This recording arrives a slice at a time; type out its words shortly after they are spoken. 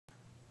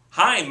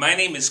Hi, my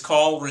name is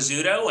Carl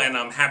Rizzuto, and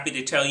I'm happy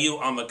to tell you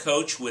I'm a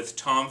coach with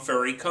Tom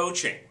Ferry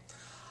Coaching.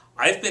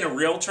 I've been a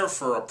realtor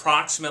for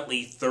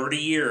approximately 30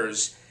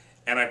 years,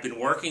 and I've been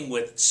working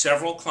with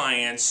several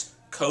clients,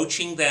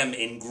 coaching them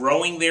in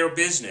growing their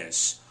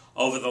business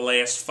over the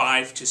last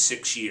 5 to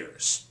 6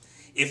 years.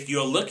 If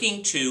you're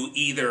looking to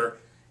either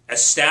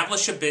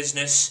establish a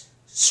business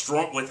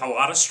strong, with a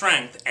lot of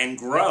strength and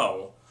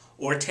grow,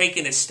 or take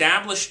an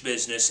established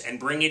business and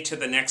bring it to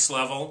the next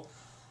level,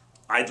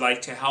 I'd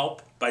like to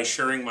help by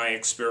sharing my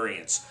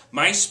experience.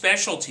 My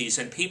specialties,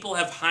 and people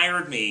have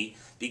hired me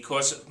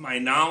because of my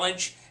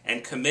knowledge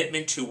and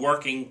commitment to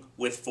working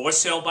with for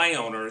sale by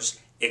owners,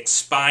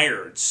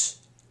 expireds,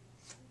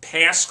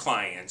 past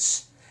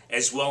clients,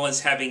 as well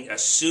as having a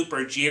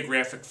super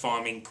geographic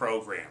farming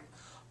program.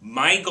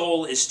 My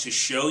goal is to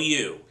show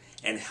you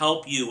and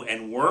help you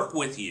and work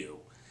with you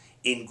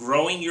in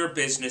growing your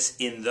business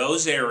in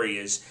those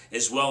areas,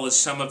 as well as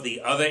some of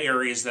the other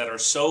areas that are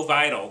so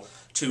vital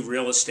to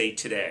real estate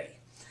today.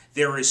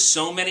 There is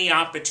so many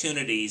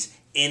opportunities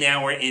in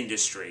our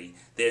industry.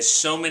 There's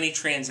so many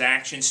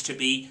transactions to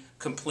be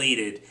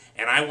completed,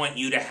 and I want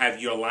you to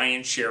have your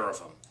lion's share of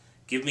them.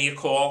 Give me a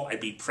call. I'd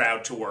be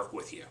proud to work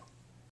with you.